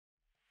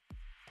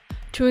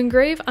To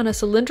engrave on a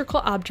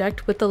cylindrical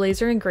object with the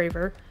laser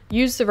engraver,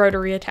 use the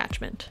Rotary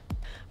Attachment.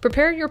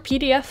 Prepare your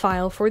PDF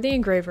file for the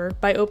engraver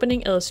by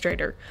opening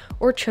Illustrator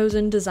or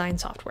chosen design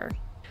software.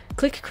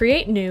 Click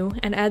Create New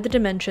and add the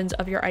dimensions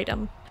of your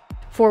item.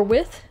 For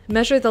width,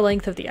 measure the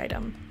length of the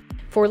item.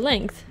 For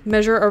length,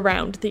 measure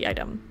around the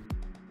item.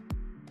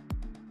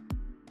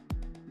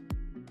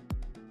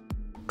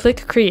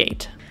 Click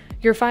Create.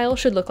 Your file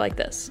should look like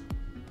this.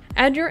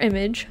 Add your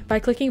image by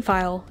clicking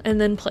File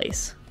and then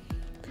Place.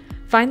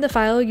 Find the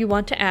file you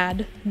want to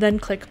add, then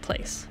click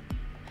Place.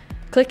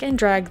 Click and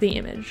drag the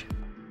image.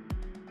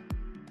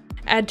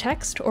 Add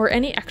text or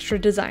any extra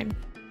design.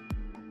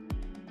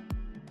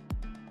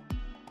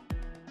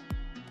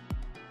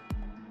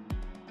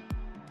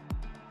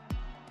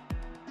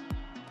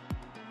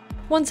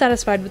 Once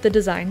satisfied with the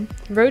design,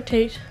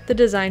 rotate the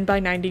design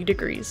by 90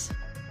 degrees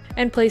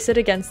and place it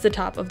against the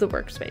top of the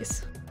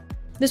workspace.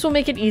 This will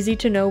make it easy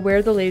to know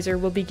where the laser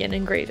will begin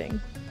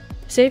engraving.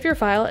 Save your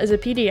file as a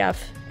PDF,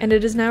 and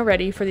it is now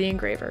ready for the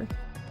engraver.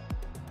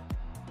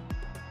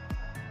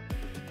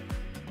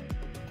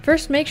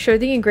 First, make sure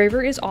the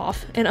engraver is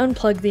off and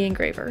unplug the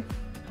engraver.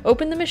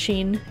 Open the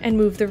machine and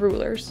move the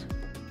rulers.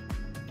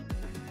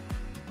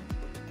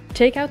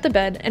 Take out the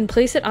bed and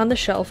place it on the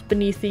shelf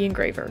beneath the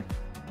engraver.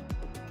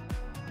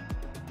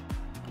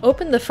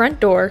 Open the front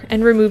door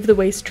and remove the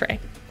waste tray.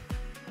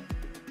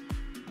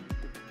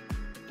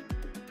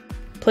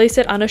 Place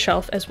it on a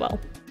shelf as well.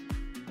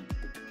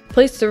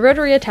 Place the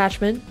rotary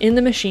attachment in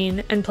the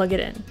machine and plug it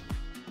in.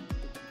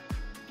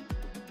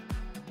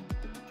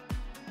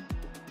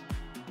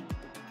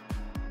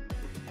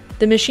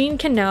 The machine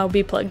can now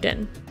be plugged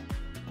in.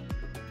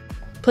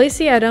 Place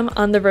the item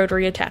on the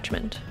rotary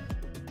attachment.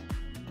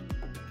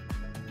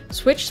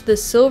 Switch the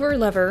silver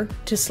lever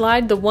to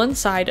slide the one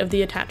side of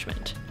the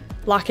attachment.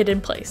 Lock it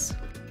in place.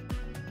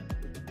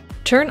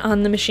 Turn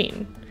on the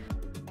machine.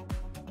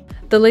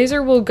 The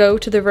laser will go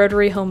to the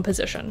rotary home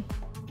position.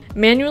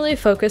 Manually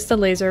focus the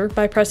laser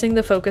by pressing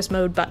the focus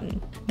mode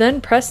button.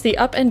 Then press the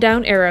up and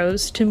down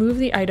arrows to move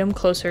the item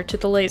closer to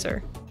the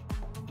laser.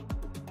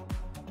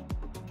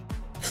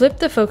 Flip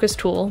the focus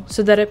tool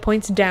so that it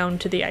points down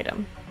to the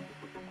item.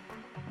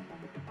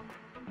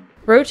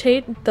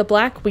 Rotate the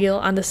black wheel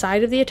on the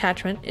side of the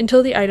attachment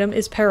until the item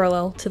is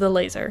parallel to the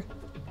laser.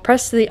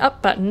 Press the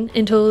up button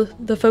until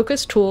the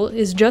focus tool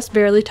is just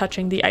barely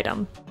touching the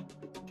item.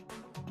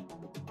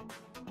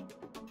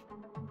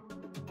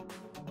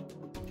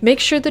 Make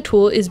sure the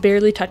tool is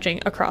barely touching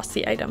across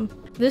the item.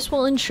 This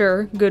will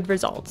ensure good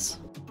results.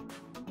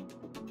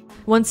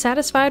 Once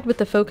satisfied with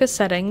the focus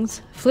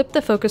settings, flip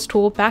the focus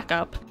tool back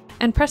up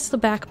and press the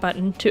back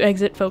button to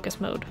exit focus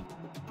mode.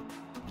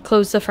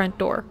 Close the front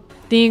door.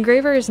 The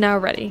engraver is now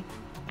ready.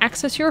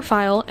 Access your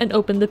file and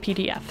open the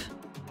PDF.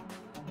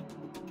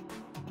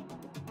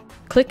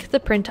 Click the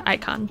print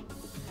icon.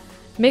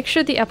 Make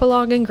sure the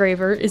epilogue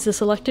engraver is the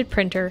selected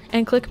printer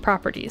and click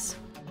Properties.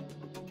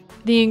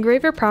 The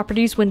Engraver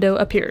Properties window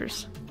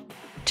appears.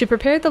 To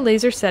prepare the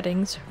laser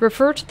settings,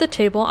 refer to the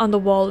table on the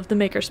wall of the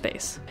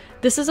makerspace.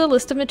 This is a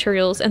list of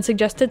materials and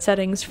suggested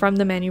settings from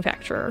the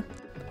manufacturer.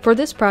 For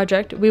this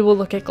project, we will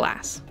look at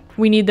glass.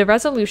 We need the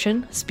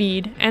resolution,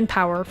 speed, and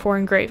power for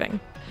engraving.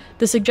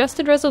 The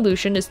suggested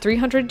resolution is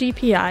 300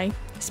 dpi,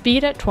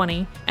 speed at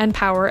 20, and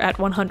power at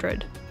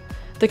 100.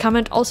 The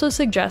comment also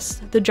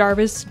suggests the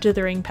Jarvis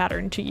dithering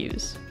pattern to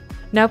use.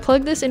 Now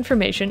plug this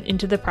information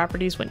into the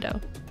Properties window.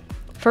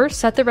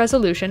 First, set the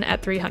resolution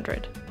at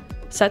 300.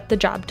 Set the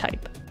job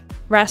type.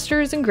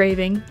 Raster is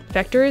engraving,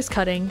 vector is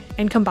cutting,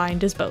 and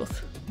combined is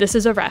both. This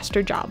is a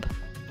raster job.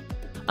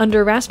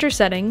 Under raster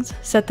settings,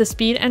 set the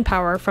speed and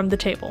power from the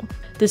table.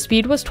 The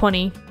speed was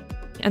 20,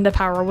 and the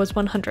power was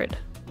 100.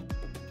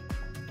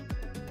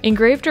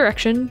 Engrave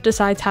direction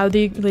decides how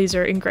the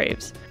laser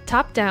engraves.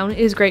 Top down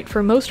is great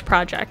for most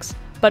projects,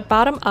 but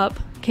bottom up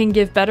can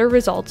give better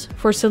results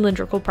for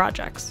cylindrical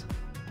projects.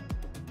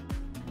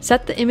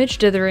 Set the image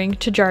dithering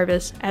to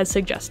Jarvis as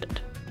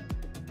suggested.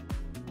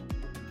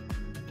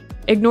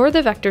 Ignore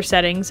the vector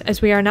settings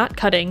as we are not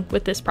cutting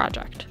with this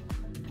project.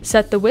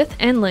 Set the width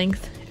and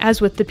length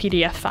as with the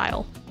PDF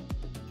file.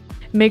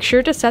 Make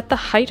sure to set the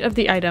height of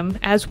the item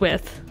as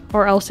width,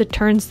 or else it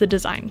turns the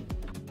design.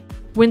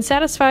 When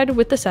satisfied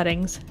with the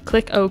settings,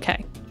 click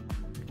OK.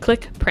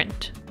 Click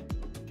Print.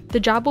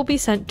 The job will be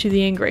sent to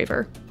the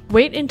engraver.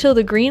 Wait until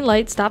the green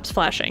light stops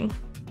flashing.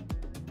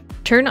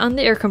 Turn on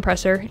the air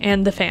compressor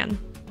and the fan.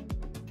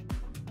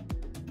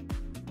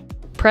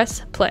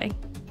 Press play.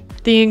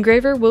 The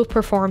engraver will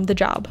perform the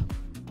job.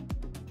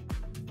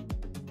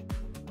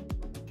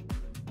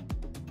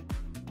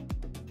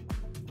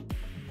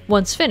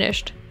 Once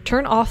finished,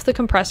 turn off the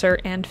compressor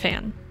and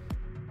fan.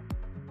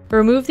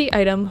 Remove the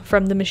item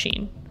from the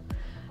machine.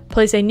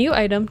 Place a new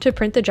item to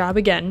print the job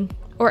again,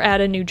 or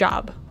add a new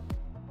job.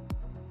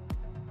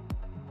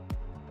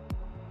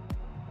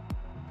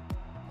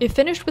 If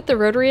finished with the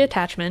rotary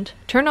attachment,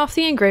 turn off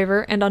the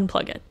engraver and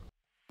unplug it.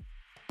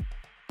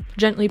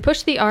 Gently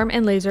push the arm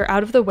and laser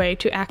out of the way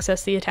to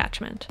access the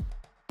attachment.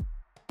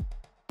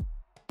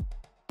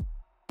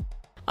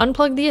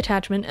 Unplug the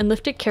attachment and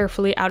lift it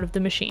carefully out of the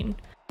machine.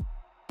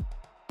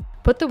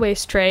 Put the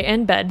waste tray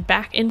and bed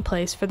back in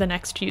place for the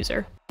next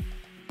user.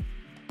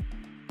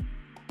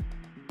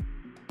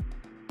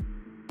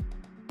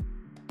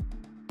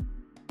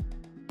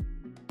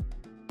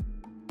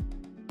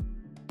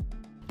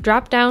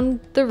 Drop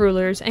down the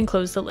rulers and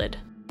close the lid.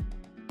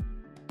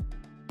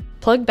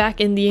 Plug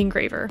back in the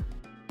engraver.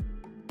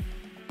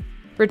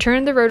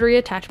 Return the rotary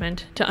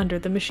attachment to under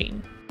the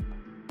machine.